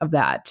ourselves of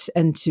that,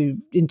 and to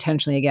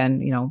intentionally,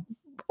 again,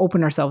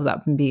 open ourselves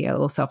up and be a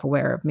little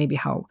self-aware of maybe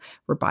how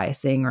we're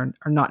biasing or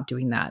not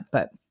doing that.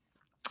 But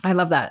I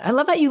love that. I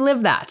love that you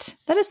live that.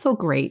 That is so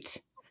great.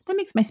 That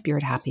makes my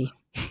spirit happy.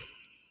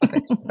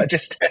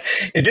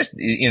 It just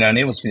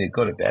enables me to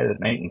go to bed at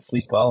night and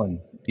sleep well, and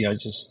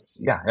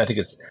I think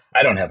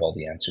I don't have all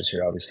the answers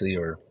here, obviously,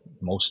 or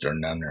most or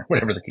none, or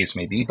whatever the case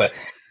may be, but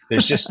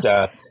there's just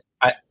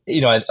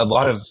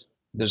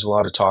there's a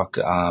lot of talk,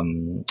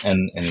 and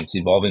it's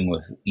evolving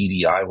with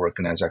EDI work,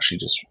 and I was actually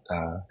just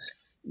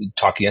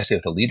talking yesterday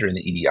with a leader in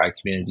the EDI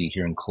community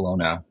here in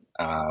Kelowna.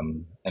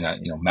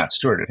 Matt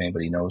Stewart, if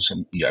anybody knows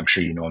him, I'm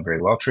sure you know him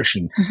very well, Trish,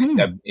 and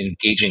I'm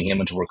engaging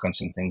him to work on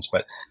some things.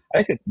 But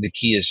I think the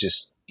key is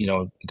just,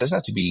 it doesn't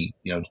have to be,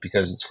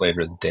 because it's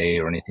flavor of the day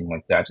or anything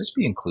like that. Just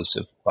be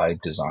inclusive by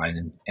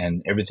design,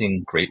 and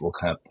everything great will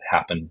kind of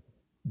happen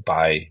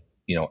by,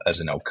 as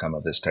an outcome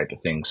of this type of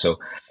thing. So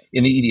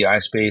in the EDI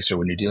space, or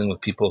when you're dealing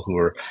with people who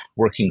are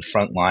working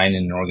frontline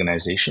in an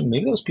organization,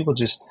 maybe those people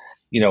just,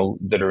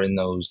 that are in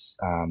those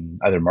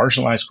either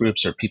marginalized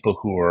groups, or people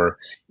who are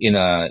in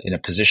a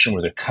position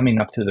where they're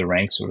coming up through the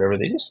ranks or whatever,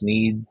 they just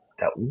need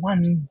that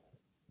one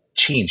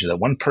change, or that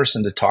one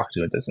person to talk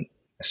to. It doesn't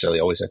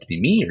necessarily always have to be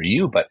me or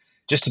you, but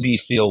just to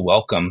feel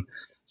welcome,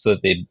 so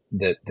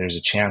that there's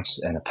a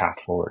chance and a path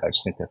forward. I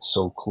just think that's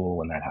so cool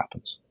when that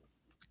happens.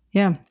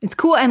 Yeah, it's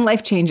cool and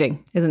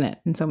life-changing, isn't it,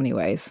 in so many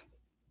ways?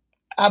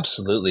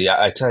 Absolutely.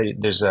 I tell you,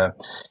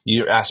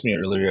 you asked me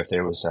earlier if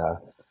there was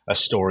a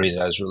story that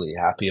I was really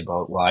happy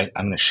about. Well,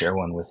 I'm going to share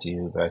one with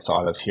you that I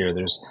thought of here.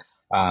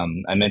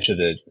 I mentioned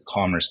the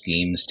Commerce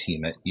Games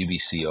team at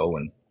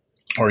UBCO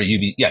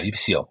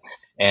UBCO.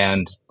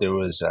 And there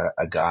was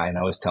a guy, and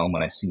I always tell him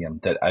when I see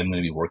him that I'm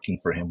going to be working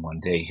for him one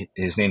day.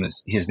 His name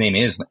is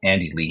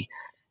Andy Lee,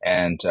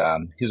 and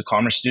he was a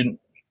commerce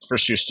student,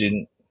 first year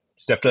student,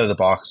 stepped out of the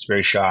box,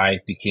 very shy,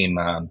 became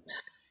on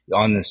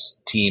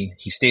this team.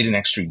 He stayed an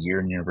extra year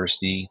in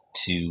university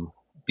to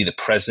be the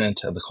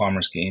president of the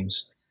Commerce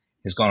Games.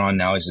 He's gone on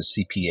now as a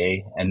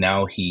CPA, and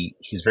now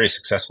he's very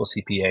successful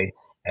CPA,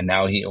 and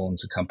now he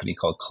owns a company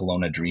called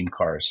Kelowna Dream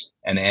Cars.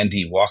 And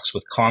Andy walks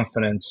with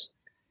confidence.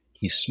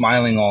 He's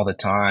smiling all the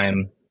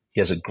time.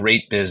 He has a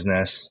great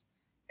business.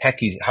 Heck,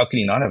 how can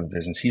he not have a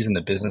business? He's in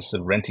the business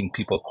of renting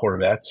people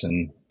Corvettes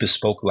and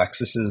bespoke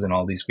Lexuses and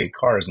all these great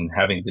cars and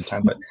having a good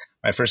time. But when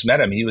I first met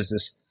him, he was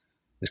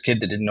this kid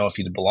that didn't know if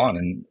he'd belong.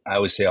 And I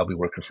always say I'll be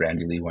working for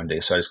Andy Lee one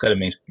day. So I just got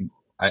to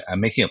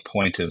I'm making a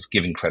point of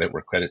giving credit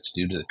where credit's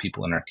due to the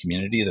people in our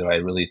community that I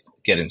really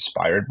get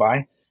inspired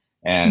by.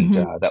 And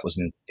that was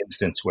an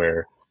instance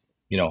where,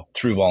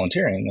 through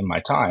volunteering in my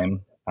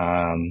time,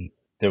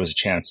 there was a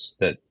chance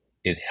that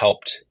it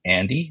helped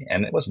Andy.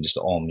 And it wasn't just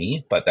all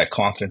me, but that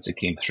confidence that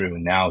came through.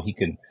 And now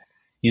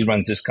he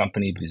runs this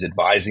company, but he's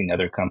advising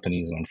other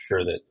companies. And I'm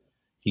sure that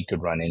he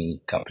could run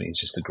any company. He's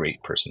just a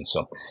great person.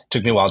 So it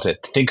took me a while to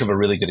think of a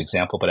really good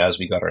example, but as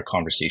we got our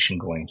conversation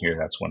going here,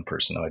 that's one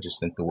person that I just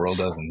think the world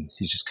of, and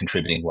he's just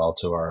contributing well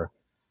to our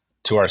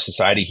to our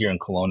society here in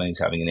Kelowna.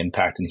 He's having an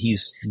impact, and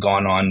he's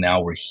gone on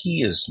now where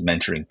he is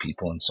mentoring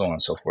people and so on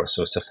and so forth.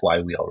 So it's a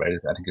flywheel, right?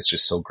 I think it's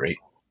just so great.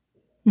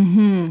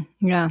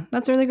 Yeah,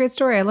 that's a really great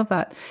story. I love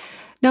that.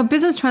 Now,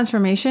 business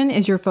transformation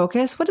is your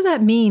focus. What does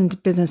that mean,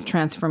 business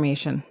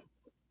transformation?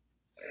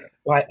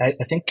 Well, I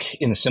think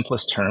in the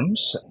simplest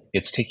terms,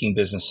 it's taking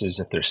businesses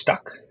if they're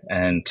stuck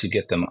and to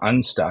get them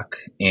unstuck.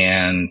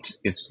 And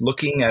it's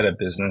looking at a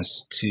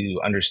business to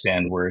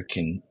understand where it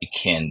can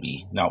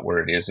be, not where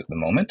it is at the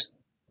moment.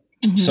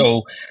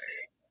 So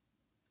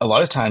a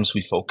lot of times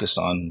we focus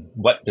on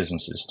what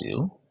businesses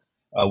do.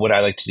 What I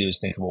like to do is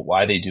think about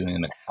why they do them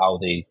and how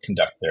they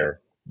conduct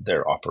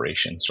their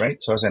operations,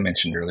 right? So as I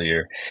mentioned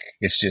earlier,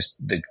 it's just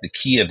the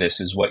key of this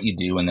is what you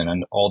do and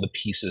then all the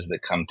pieces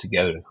that come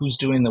together. Who's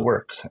doing the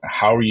work?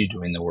 How are you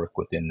doing the work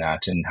within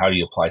that? And how do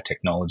you apply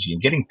technology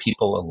and getting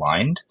people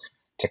aligned,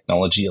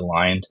 technology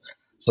aligned,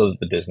 so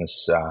that the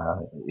business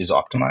is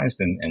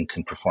optimized and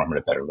can perform at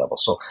a better level.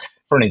 So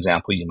for an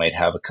example, you might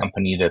have a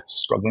company that's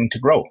struggling to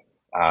grow,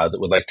 that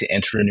would like to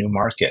enter a new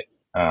market,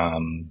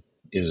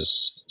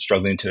 is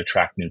struggling to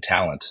attract new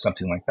talent,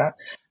 something like that.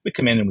 We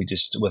come in and we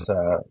just, with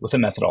a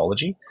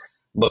methodology,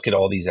 look at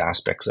all these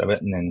aspects of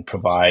it and then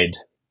provide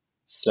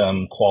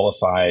some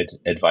qualified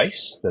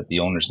advice that the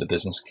owners of the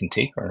business can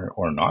take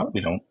or not.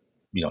 We don't,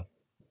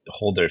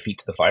 hold their feet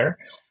to the fire,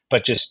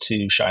 but just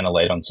to shine a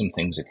light on some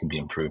things that can be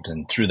improved.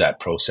 And through that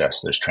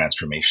process, there's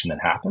transformation that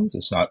happens.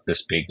 It's not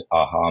this big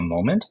aha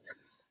moment,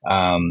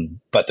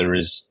 but there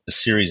is a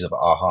series of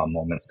aha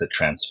moments that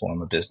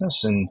transform a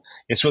business. And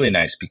it's really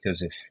nice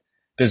because if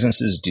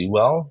businesses do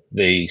well,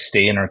 they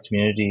stay in our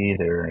community,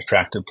 they're an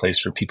attractive place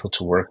for people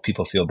to work,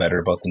 people feel better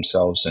about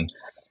themselves. And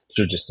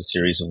through just a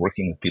series of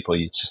working with people,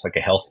 it's just like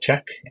a health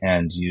check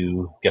and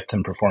you get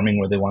them performing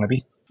where they want to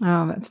be.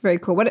 Oh, that's very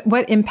cool.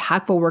 What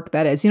impactful work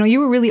that is.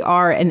 You really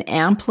are an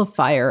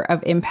amplifier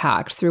of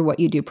impact through what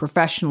you do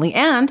professionally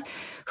and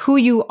who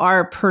you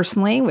are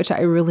personally, which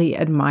I really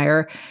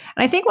admire.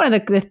 And I think one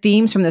of the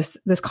themes from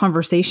this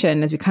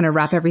conversation, as we kind of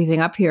wrap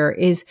everything up here,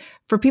 is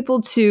for people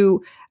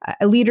to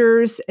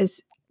leaders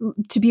is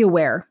to be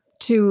aware,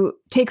 to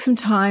take some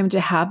time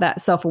to have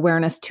that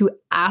self-awareness, to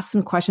ask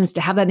some questions,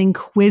 to have that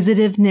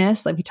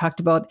inquisitiveness, like we talked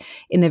about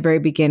in the very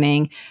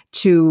beginning,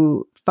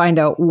 to find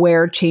out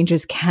where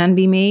changes can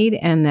be made,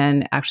 and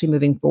then actually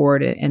moving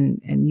forward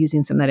and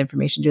using some of that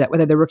information to do that,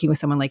 whether they're working with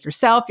someone like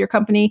yourself, your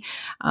company,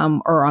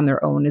 or on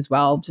their own as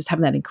well, just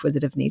having that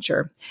inquisitive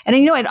nature. And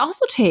it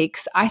also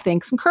takes, I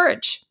think, some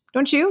courage,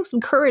 don't you?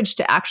 Some courage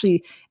to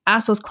actually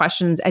ask those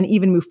questions and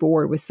even move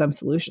forward with some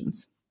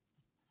solutions.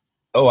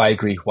 Oh, I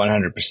agree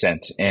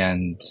 100%.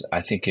 And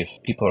I think if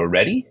people are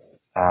ready,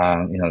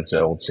 it's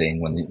an old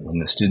saying, when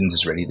the student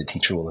is ready, the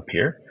teacher will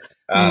appear.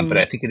 But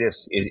I think you're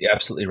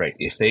absolutely right.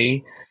 If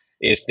they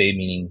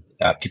meaning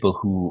people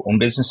who own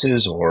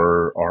businesses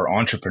or are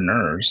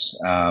entrepreneurs,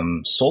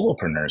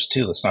 solopreneurs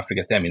too, let's not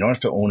forget them. You don't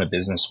have to own a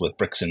business with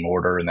bricks and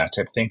mortar and that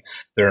type of thing.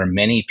 There are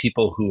many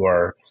people who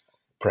are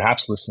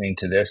perhaps listening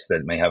to this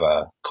that may have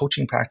a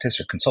coaching practice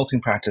or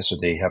consulting practice, or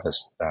they have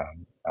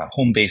a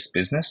home-based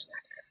business.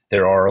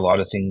 There are a lot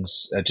of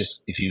things,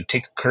 just if you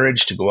take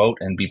courage to go out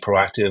and be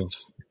proactive,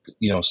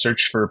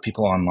 search for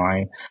people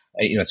online.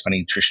 It's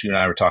funny, Trish, you and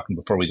I were talking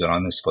before we got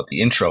on this about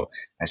the intro.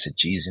 I said,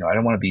 geez, I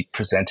don't want to be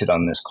presented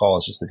on this call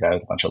as just the guy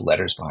with a bunch of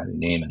letters behind the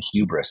name and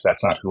hubris.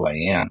 That's not who I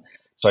am.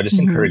 So I just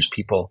encourage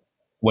people,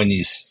 when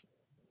you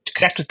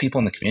connect with people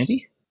in the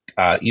community,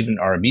 even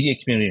our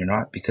immediate community or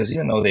not, because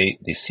even though they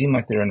seem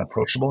like they're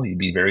unapproachable, you'd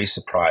be very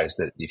surprised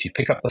that if you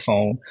pick up the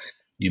phone,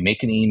 you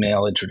make an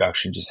email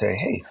introduction, just say,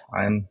 hey,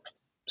 I'm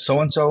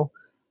so-and-so,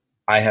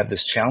 I have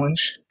this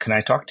challenge. Can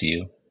I talk to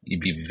you? You'd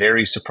be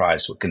very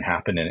surprised what can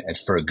happen and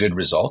for a good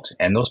result.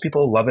 And those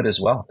people love it as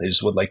well. They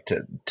just would like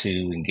to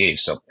engage.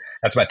 So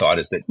that's my thought,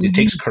 is that it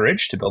takes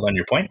courage to build on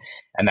your point.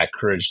 And that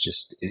courage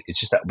it's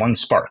just that one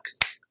spark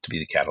to be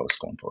the catalyst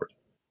going forward.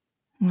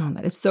 Oh,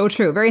 that is so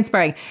true. Very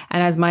inspiring.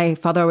 And as my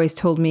father always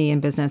told me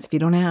in business, if you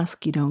don't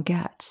ask, you don't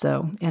get.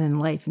 So, and in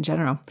life in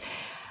general.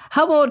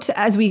 How about,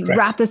 as we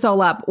wrap this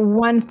all up,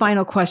 one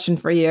final question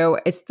for you.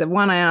 It's the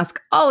one I ask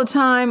all the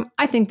time.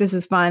 I think this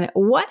is fun.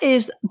 What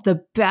is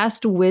the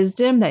best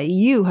wisdom that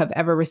you have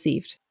ever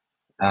received?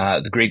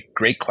 The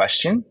great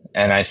question.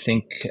 And I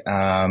think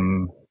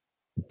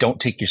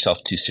don't take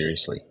yourself too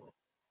seriously.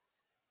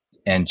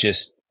 And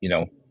just,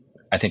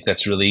 I think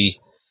that's really,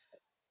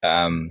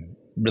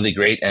 really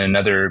great. And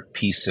another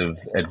piece of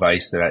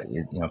advice that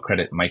I,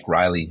 credit Mike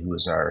Riley, who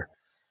was a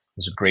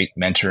great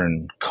mentor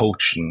and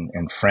coach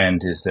and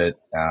friend, is that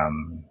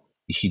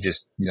he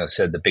just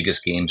said the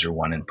biggest games are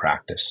won in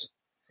practice.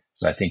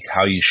 So I think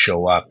how you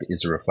show up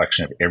is a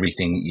reflection of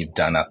everything that you've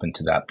done up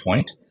until that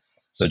point.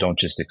 So don't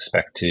just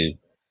expect to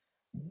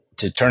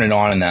turn it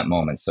on in that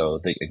moment. So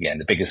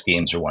the biggest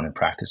games are won in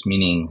practice,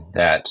 meaning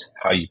that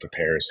how you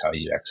prepare is how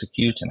you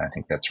execute. And I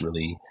think that's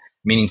really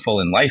meaningful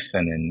in life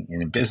and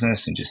in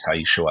business, and just how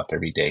you show up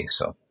every day.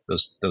 So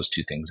those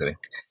two things, I think,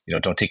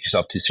 don't take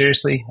yourself too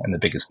seriously, and the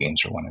biggest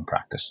games are won in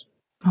practice.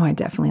 Oh, I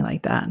definitely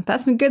like that.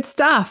 That's some good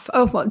stuff.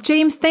 Oh, well,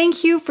 James,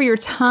 thank you for your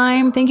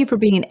time. Thank you for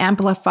being an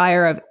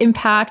amplifier of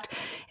impact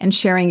and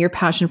sharing your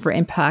passion for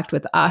impact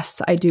with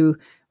us. I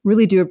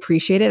really do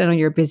appreciate it. I know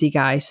you're a busy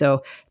guy,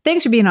 so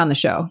thanks for being on the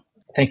show.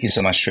 Thank you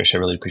so much, Trish. I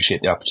really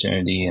appreciate the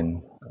opportunity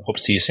and hope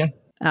to see you soon.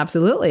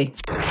 Absolutely.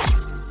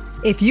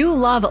 If you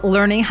love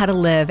learning how to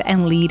live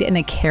and lead in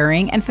a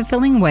caring and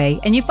fulfilling way,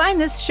 and you find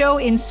this show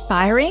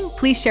inspiring,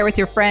 please share with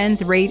your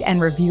friends, rate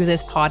and review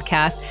this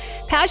podcast.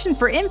 Passion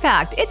for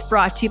Impact, it's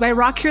brought to you by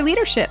Rock Your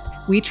Leadership.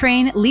 We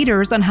train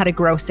leaders on how to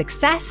grow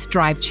success,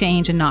 drive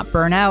change, and not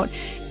burn out.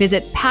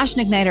 Visit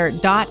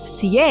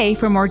passionigniter.ca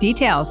for more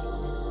details.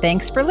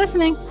 Thanks for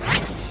listening.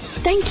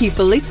 Thank you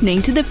for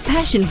listening to the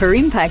Passion for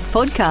Impact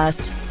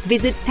podcast.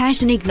 Visit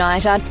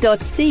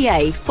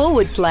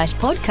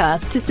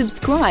passionigniter.ca/podcast to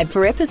subscribe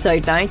for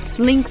episode notes,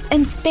 links,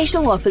 and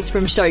special offers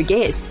from show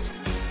guests.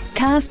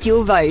 Cast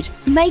your vote.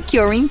 Make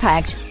your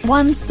impact,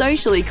 one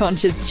socially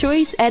conscious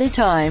choice at a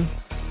time.